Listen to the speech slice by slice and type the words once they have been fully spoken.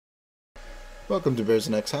Welcome to Bears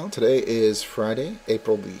in Exile. Today is Friday,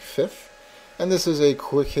 April the 5th, and this is a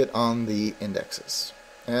quick hit on the indexes.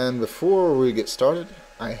 And before we get started,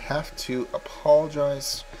 I have to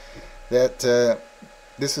apologize that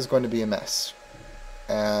this is going to be a mess.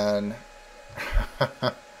 And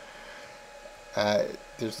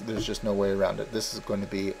there's just no way around it. This is going to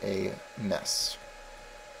be a mess.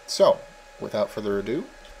 So, without further ado,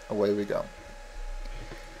 away we go.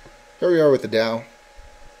 Here we are with the Dow.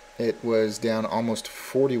 It was down almost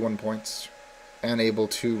 41 points and able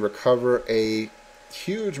to recover a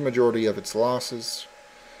huge majority of its losses,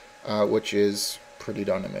 which is pretty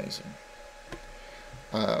darn amazing.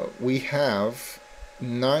 We have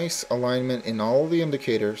nice alignment in all the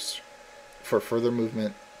indicators for further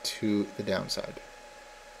movement to the downside.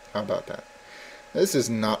 How about that? This is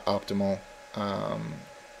not optimal. I've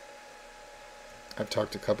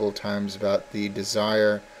talked a couple of times about the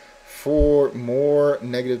desire for more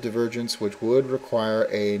negative divergence, which would require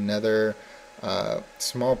another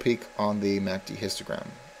small peak on the MACD histogram.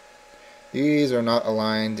 These are not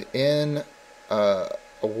aligned in a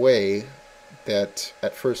way that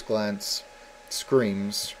at first glance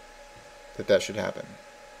screams that should happen.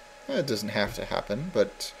 It doesn't have to happen,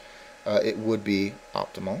 but it would be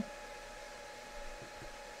optimal.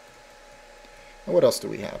 And what else do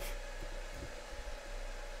we have?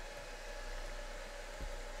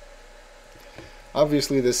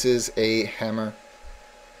 Obviously, this is a hammer.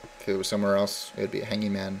 If it was somewhere else, it would be a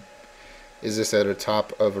hanging man. Is this at the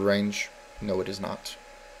top of a range? No, it is not.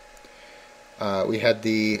 We had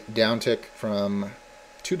the downtick from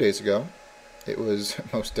 2 days ago. It was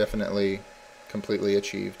most definitely completely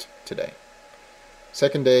achieved today.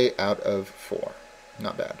 Second day out of 4.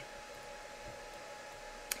 Not bad.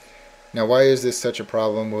 Now, why is this such a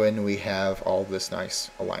problem when we have all this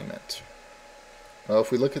nice alignment? Well,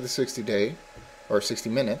 if we look at the 60-day, or 60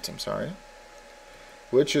 minute, I'm sorry,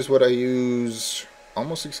 which is what I use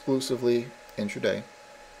almost exclusively intraday,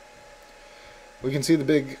 we can see the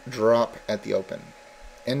big drop at the open,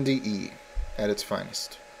 NDE at its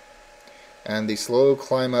finest, and the slow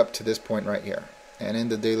climb up to this point right here. And in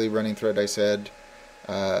the daily running thread I said,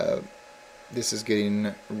 this is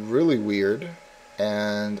getting really weird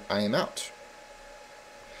and I am out.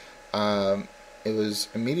 It was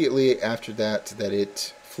immediately after that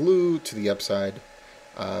it flew to the upside,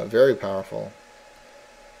 very powerful.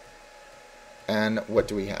 And what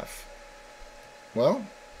do we have? Well,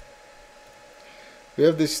 we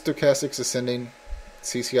have the stochastics ascending,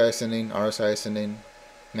 CCI ascending, RSI ascending,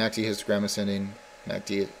 MACD histogram ascending,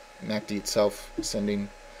 MACD itself ascending.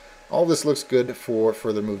 All this looks good for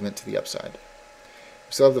further movement to the upside.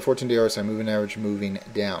 We still have the 14-day RSI moving average moving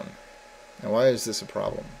down. Now, why is this a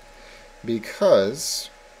problem? Because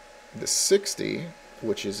the 60,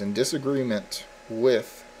 which is in disagreement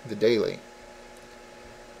with the daily,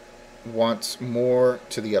 wants more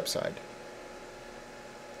to the upside.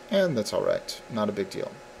 And that's alright, not a big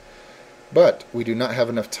deal. But we do not have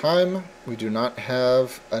enough time, we do not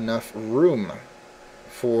have enough room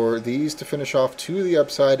for these to finish off to the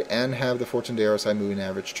upside and have the 14-day RSI moving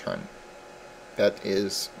average turn. That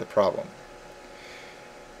is the problem.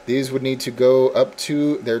 These would need to go up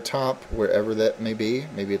to their top, wherever that may be.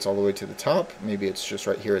 Maybe it's all the way to the top. Maybe it's just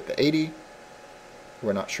right here at the 80.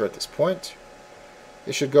 We're not sure at this point.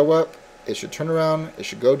 It should go up. It should turn around. It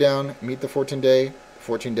should go down, meet the 14-day.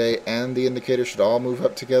 14-day and the indicator should all move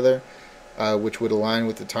up together, which would align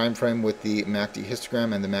with the time frame with the MACD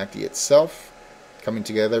histogram and the MACD itself. Coming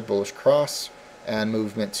together, bullish cross, and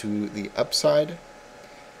movement to the upside.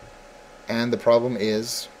 And the problem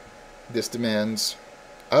is, this demands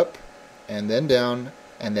up, and then down,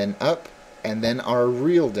 and then up, and then our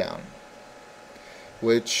real down,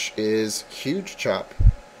 which is huge chop,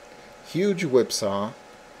 huge whipsaw,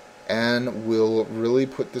 and will really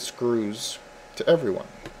put the screws to everyone.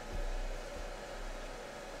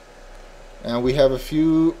 Now, we have a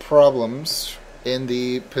few problems in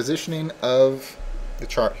the positioning of the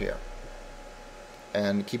chart here.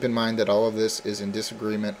 And keep in mind that all of this is in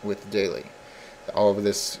disagreement with the daily. All of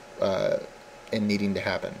this in needing to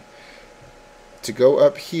happen. To go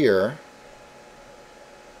up here,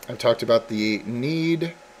 I've talked about the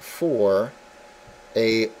need for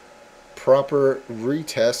a proper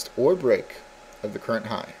retest or break of the current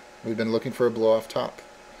high. We've been looking for a blow off top.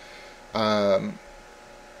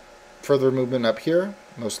 Further movement up here,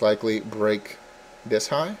 most likely break this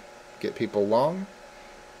high, get people long,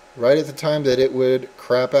 right at the time that it would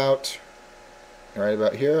crap out, right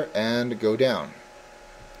about here, and go down.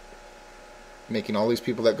 Making all these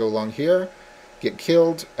people that go long here get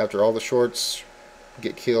killed after all the shorts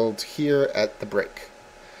get killed here at the break.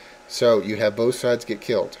 So you have both sides get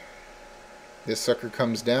killed. This sucker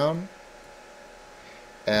comes down,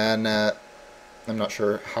 and I'm not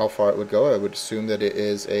sure how far it would go. I would assume that it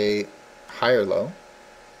is a higher low.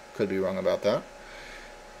 Could be wrong about that.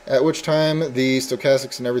 At which time the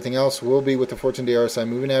stochastics and everything else will be with the 14-day RSI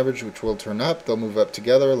moving average, which will turn up. They'll move up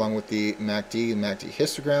together along with the MACD and MACD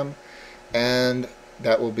histogram, and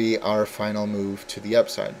that will be our final move to the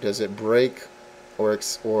upside. Does it break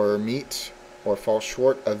or meet or fall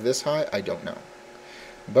short of this high? I don't know.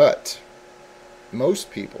 But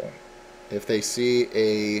most people, if they see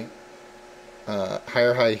a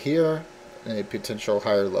higher high here and a potential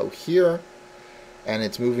higher low here, and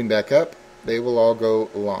it's moving back up, they will all go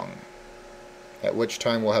long. At which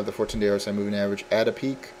time we'll have the 14-day RSI moving average at a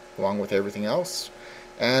peak along with everything else,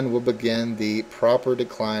 and we'll begin the proper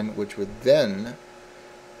decline, which would then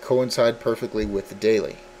coincide perfectly with the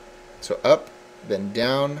daily. So up, then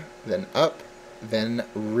down, then up, then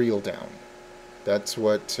real down. That's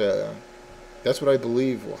what I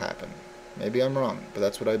believe will happen. Maybe I'm wrong, but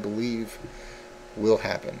that's what I believe will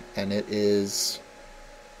happen, and it is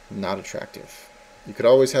not attractive. You could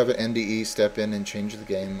always have an NDE step in and change the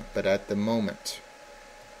game, but at the moment,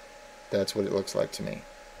 that's what it looks like to me.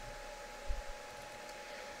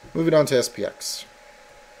 Moving on to SPX.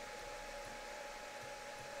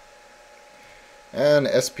 And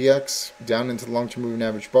SPX down into the long-term moving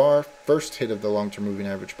average bar, first hit of the long-term moving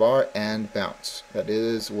average bar, and bounce. That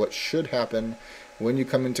is what should happen when you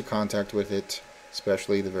come into contact with it,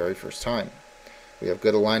 especially the very first time. We have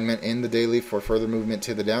good alignment in the daily for further movement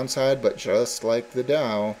to the downside, but just like the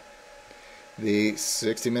Dow, the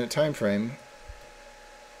 60-minute time frame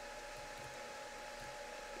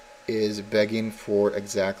is begging for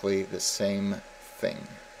exactly the same thing.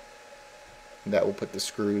 That will put the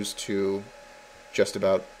screws to just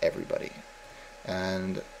about everybody.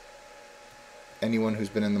 And anyone who's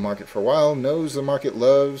been in the market for a while knows the market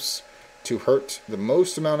loves to hurt the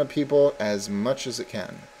most amount of people as much as it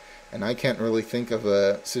can. And I can't really think of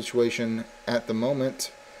a situation at the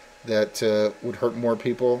moment that would hurt more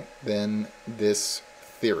people than this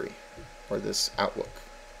theory or this outlook.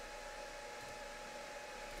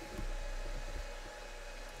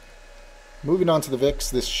 Moving on to the VIX,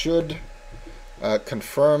 this should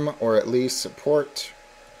confirm or at least support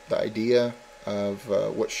the idea of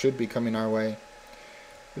what should be coming our way.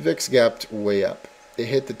 The VIX gapped way up. It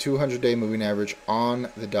hit the 200-day moving average on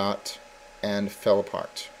the dot and fell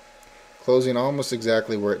apart, closing almost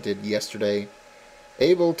exactly where it did yesterday,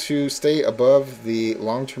 able to stay above the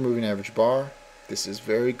long-term moving average bar. This is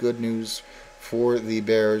very good news for the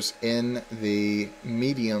bears in the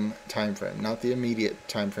medium time frame, not the immediate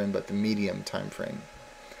time frame, but the medium time frame.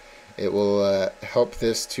 It will help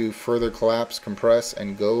this to further collapse, compress,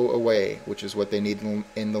 and go away, which is what they need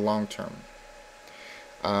in the long term.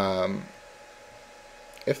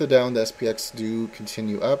 If the Dow and the SPX do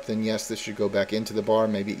continue up, then yes, this should go back into the bar,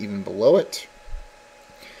 maybe even below it.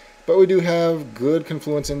 But we do have good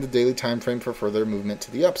confluence in the daily time frame for further movement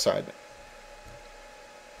to the upside.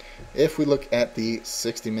 If we look at the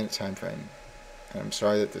 60-minute time frame, and I'm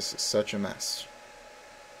sorry that this is such a mess,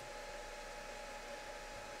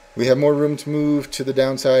 we have more room to move to the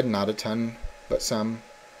downside, not a ton, but some.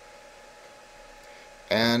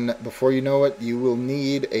 And before you know it, you will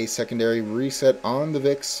need a secondary reset on the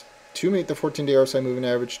VIX to meet the 14-day RSI moving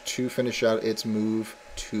average to finish out its move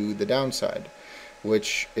to the downside,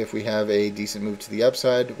 which, if we have a decent move to the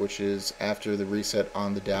upside, which is after the reset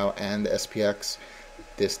on the Dow and the SPX,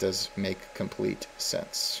 this does make complete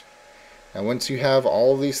sense. Now, once you have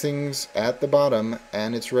all these things at the bottom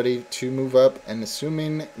and it's ready to move up, and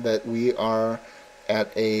assuming that we are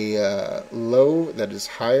at a low that is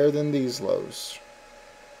higher than these lows,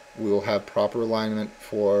 we will have proper alignment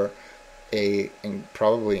for a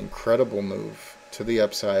probably incredible move to the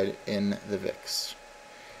upside in the VIX.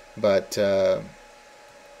 But the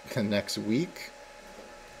next week,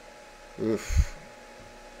 oof,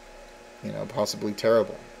 possibly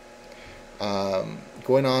terrible.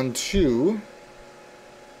 Going on to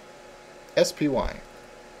SPY,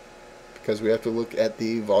 because we have to look at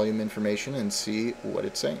the volume information and see what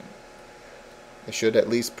it's saying. It should at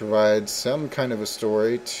least provide some kind of a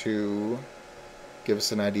story to give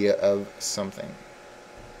us an idea of something.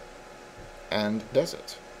 And does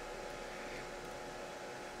it?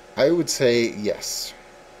 I would say yes.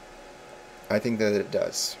 I think that it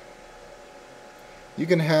does. You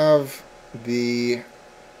can have the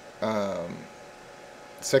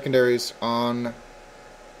secondaries on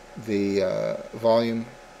the volume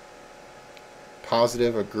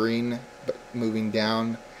positive, a green, but moving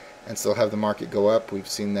down, and still have the market go up. We've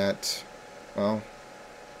seen that, well,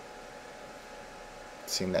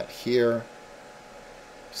 seen that here,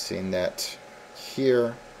 seen that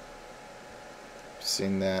here.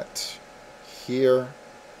 Seeing that here.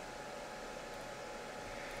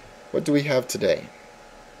 What do we have today?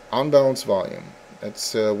 On-balance volume.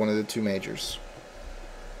 That's one of the two majors.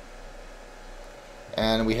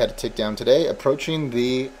 And we had a tick down today, approaching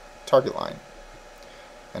the target line.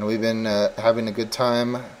 And we've been having a good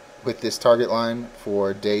time with this target line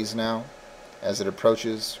for days now. As it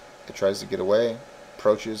approaches, it tries to get away.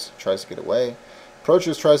 Approaches, tries to get away.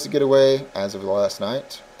 Approaches, tries to get away as of last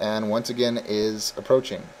night. And once again is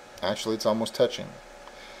approaching. Actually, it's almost touching.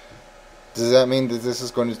 Does that mean that this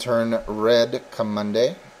is going to turn red come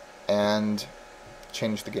Monday and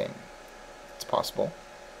change the game? It's possible.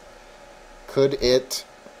 Could it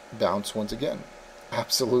bounce once again?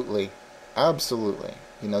 Absolutely. Absolutely.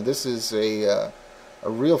 You know, this is a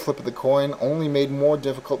real flip of the coin, only made more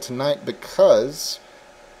difficult tonight because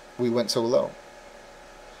we went so low.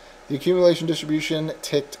 The accumulation distribution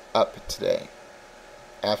ticked up today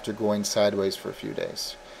after going sideways for a few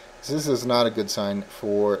days. So this is not a good sign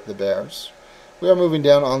for the bears. We are moving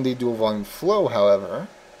down on the dual volume flow, however,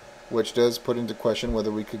 which does put into question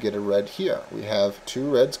whether we could get a red here. We have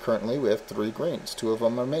 2 reds currently, we have 3 greens. 2 of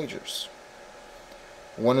them are majors.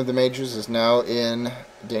 One of the majors is now in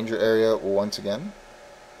danger area once again,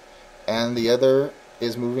 and the other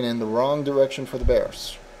is moving in the wrong direction for the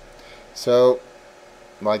bears. So,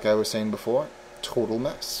 like I was saying before, total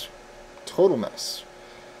mess. Total mess.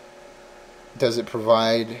 Does it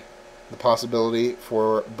provide the possibility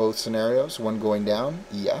for both scenarios? One going down?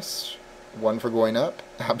 Yes. One for going up?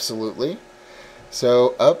 Absolutely.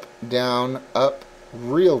 So up, down, up,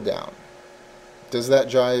 real down. Does that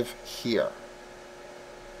jive here?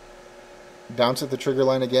 Bounce at the trigger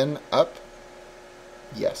line again? Up?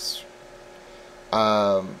 Yes.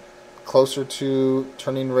 Closer to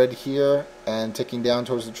turning red here and ticking down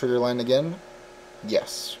towards the trigger line again?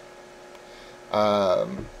 Yes.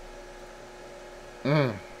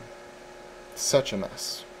 Such a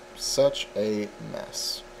mess. Such a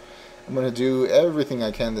mess. I'm going to do everything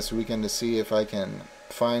I can this weekend to see if I can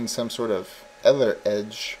find some sort of other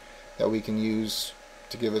edge that we can use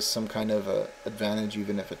to give us some kind of advantage,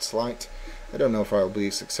 even if it's slight. I don't know if I'll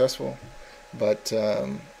be successful, but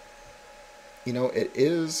you know, it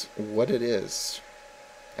is what it is,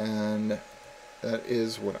 and that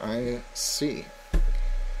is what I see.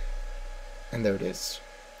 And there it is.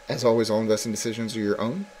 As always, all investing decisions are your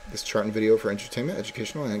own. This chart and video for entertainment,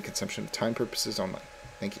 educational, and consumption of time purposes only.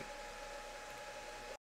 Thank you.